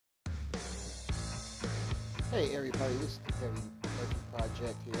Hey everybody, this is the Petty Murphy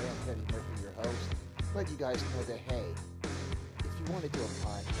Project here. I'm Petty Murphy, your host. Let you guys know that hey, if you want to do a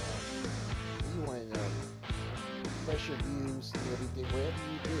podcast, you want to know express your views and everything, whatever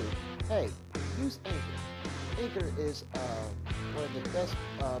you do, hey, use Anchor. Anchor is one of the best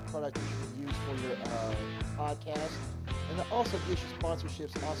products you can use for your podcast, and it also gives you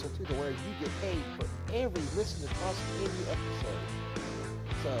sponsorships also too, to where you get paid for every listen across every episode.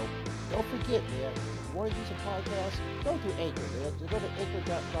 So don't forget, man. If you want to use a podcast, go to Anchor, man. Just go to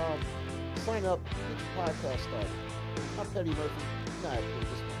anchor.com, sign up, get your podcast started. I'm Petty Murphy. Not a this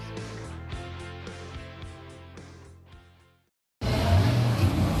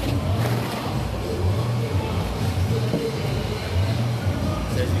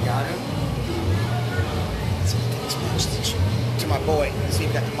Says you got him. To my boy, see if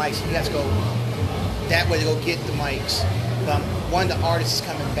you got the mics. You guys go that way to go get the mics. One of the artists is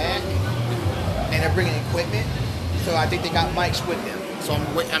coming back, and they're bringing equipment. So I think they got mics with them. So I'm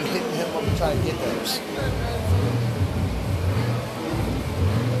hitting him up to try to get those.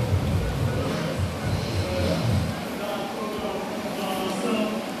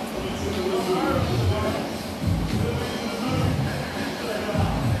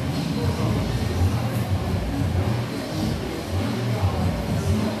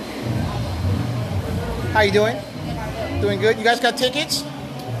 How you doing? Doing good. You guys got tickets?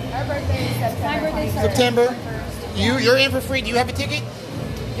 Our birthday is September. My birthday's September. You're in for free. Do you have a ticket?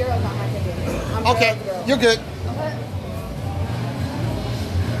 You're not my ticket. I'm Okay, girl. you're good. Okay.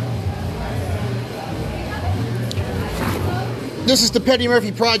 This is the Petty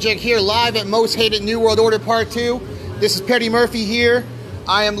Murphy Project here, live at Most Hated New World Order Part 2. This is Petty Murphy here.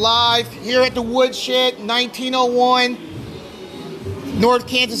 I am live here at the Woodshed, 1901 North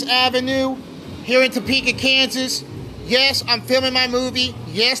Kansas Avenue, here in Topeka, Kansas. Yes, I'm filming my movie.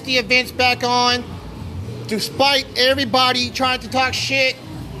 Yes, the event's back on. Despite everybody trying to talk shit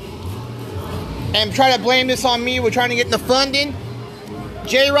and try to blame this on me, we're trying to get the funding.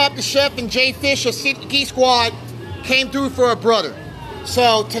 J-Rob the Chef and Jay Fish of City Geek Squad came through for a brother.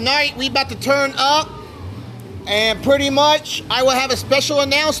 So tonight we about to turn up, and pretty much I will have a special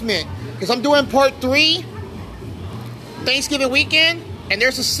announcement because I'm doing part 3 Thanksgiving weekend, and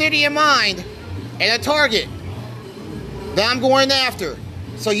there's a city in mind and a target that I'm going after.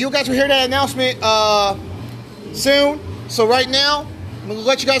 So you guys will hear that announcement soon. So right now I'm gonna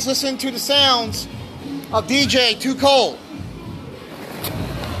let you guys listen to the sounds of DJ Too Cold.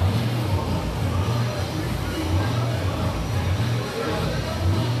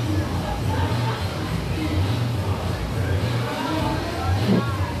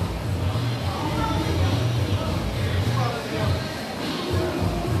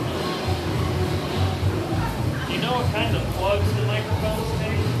 What kind of plugs the microphones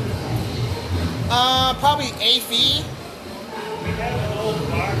take? Probably AFI. We have an old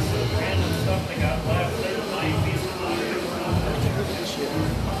box of random stuff that got left. There's might be some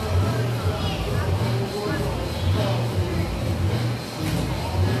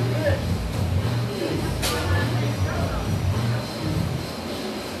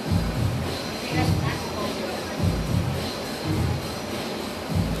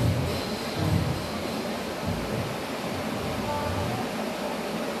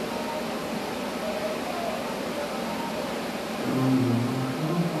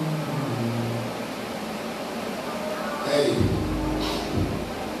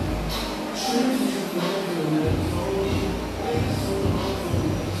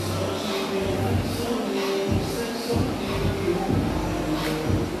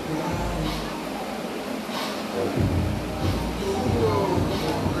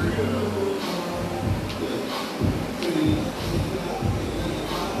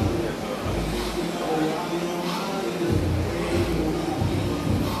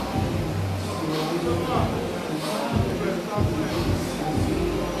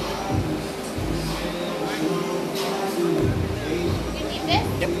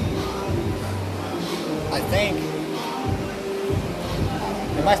I think.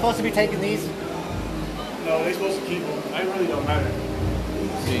 Am I supposed to be taking these? No, they're supposed to keep them. I really don't matter.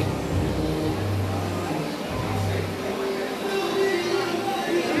 See.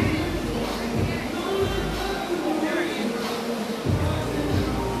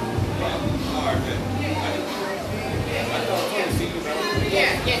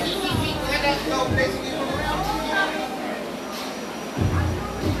 Yeah, he let us know basically around.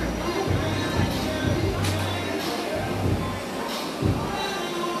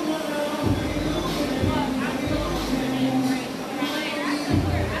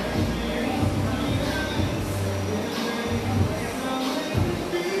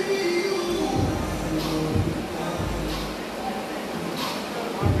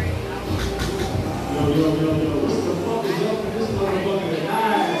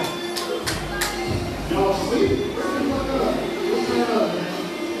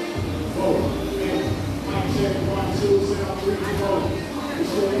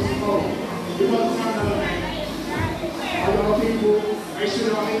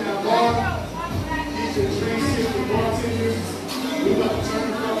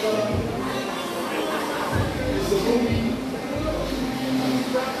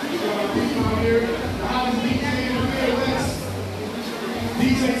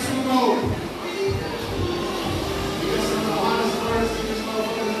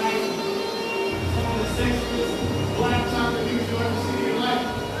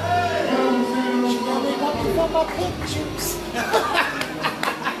 Juice.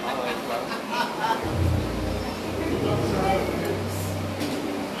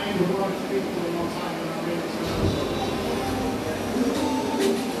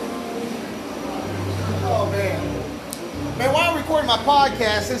 Oh man. Man, while I'm recording my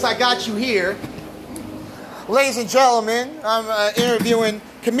podcast, since I got you here, ladies and gentlemen, I'm interviewing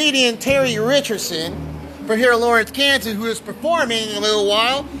comedian Terry Richardson from here in Lawrence, Kansas, who is performing in a little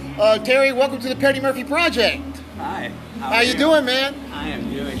while. Terry, welcome to the Perry Murphy Project. Hi. How you doing, man? I am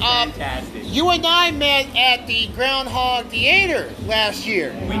doing fantastic. You and I met at the Groundhog Theater last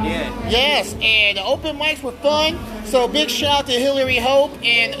year. We did. Yes, and the open mics were fun. So big shout out to Hillary Hope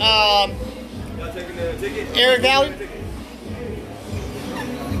and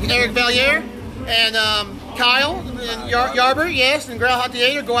Eric Valier and Kyle and Yarber, yes, and Groundhog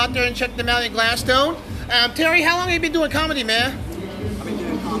Theater. Go out there and check them out in Gladstone. Terry, how long have you been doing comedy, man? I've been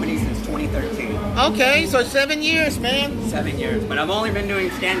doing comedy since 2013. Okay, so 7 years, man. 7 years, but I've only been doing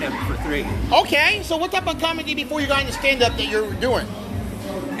stand-up for 3. Okay, so what type of comedy before you got into stand-up that you're doing?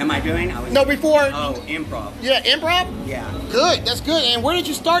 Am I doing? No, before. Oh, improv. Yeah, improv? Yeah. Good, that's good. And where did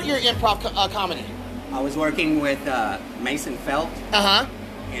you start your improv comedy? I was working with Mason Felt Uh-huh.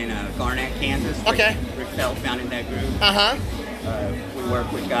 in Garnett, Kansas. Okay. Rick Felt founded that group. Uh-huh. We work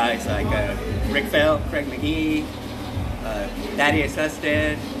with guys like Rick Felt, Craig McGee, Thaddeus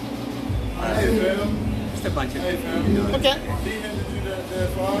Husted, just a bunch of people. Okay.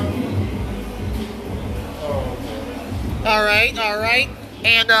 All right.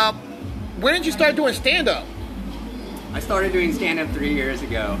 And when did you start doing stand-up? I started doing stand-up 3 years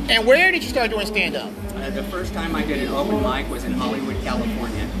ago. And where did you start doing stand-up? The first time I did an open mic was in Hollywood,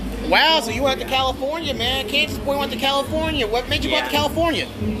 California. Wow, so you went to California, man. Kansas boy went to California. What made you go to California?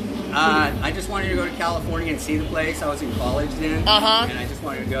 I just wanted to go to California and see the place. I was in college then. Uh-huh. And I just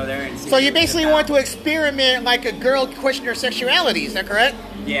wanted to go there and see. So you basically want to experiment like a girl question her sexuality, is that correct?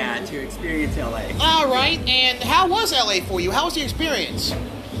 Yeah, to experience LA. All right, and how was LA for you? How was the experience?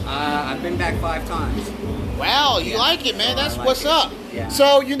 I've been back 5 times. Wow, you like it, man. So That's I like what's it. up. Yeah.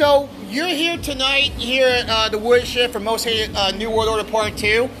 So, you're here tonight here at the Woodshed for Most Hated New World Order Part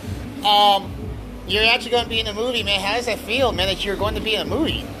 2. You're actually going to be in the movie, man. How does that feel, man, that you're going to be in a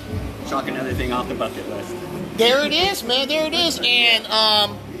movie? Chalk another thing off the bucket list. There it is, man. There it is. And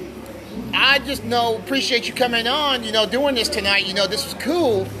I just appreciate you coming on, doing this tonight. This is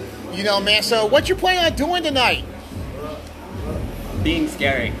cool, man. So what you planning on doing tonight? Being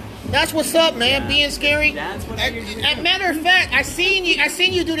scary. That's what's up, man. Yeah. Being scary. That's what I usually do. As a matter of fact, I seen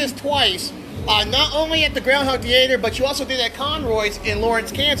you do this twice. Not only at the Groundhog Theater, but you also did at Conroy's in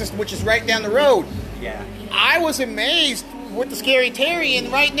Lawrence, Kansas, which is right down the road. Yeah. I was amazed with the Scary Terry,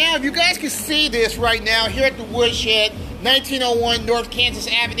 and right now, if you guys can see this right now, here at the Woodshed, 1901 North Kansas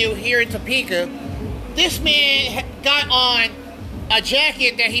Avenue here in Topeka, this man got on a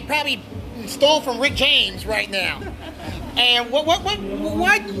jacket that he probably stole from Rick James right now. And what's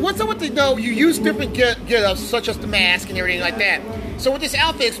up with you use different get-ups, such as the mask and everything like that. So with this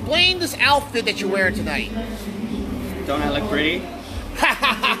outfit, explain this outfit that you're wearing tonight. Don't I look pretty?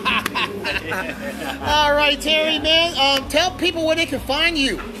 All right, Terry, man. Tell people where they can find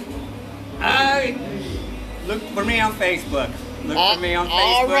you. Look for me on Facebook. Look for me on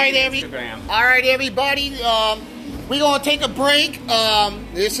Facebook and Instagram. All right, everybody. We're going to take a break.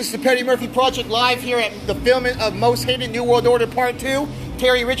 This is the Perry Murphy Project live here at the filming of Most Hated New World Order Part 2.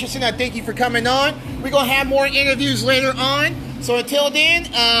 Terry Richardson, I thank you for coming on. We're going to have more interviews later on. So until then,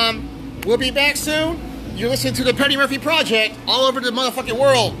 we'll be back soon. You're listening to the Perry Murphy Project all over the motherfucking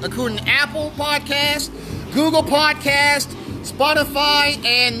world, including Apple Podcast, Google Podcast, Spotify,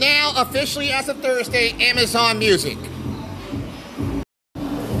 and now officially as of Thursday, Amazon Music.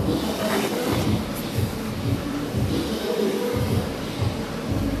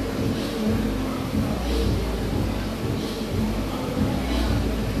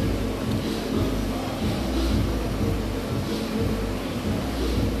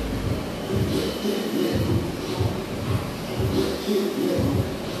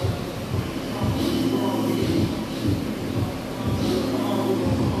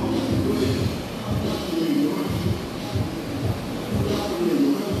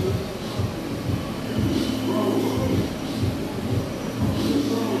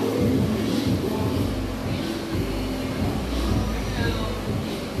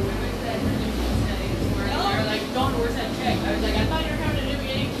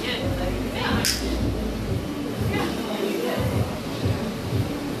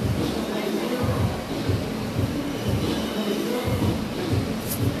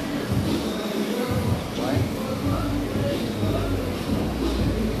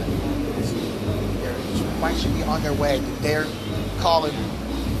 on their way. They're calling.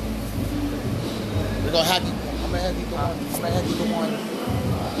 They're gonna have you. I'm gonna have you go on. I'm gonna have you go on.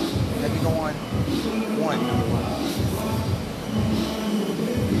 Have you go on. One.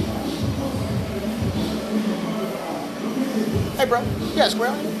 Hey, bro. Yeah,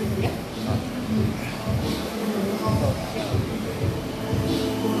 square.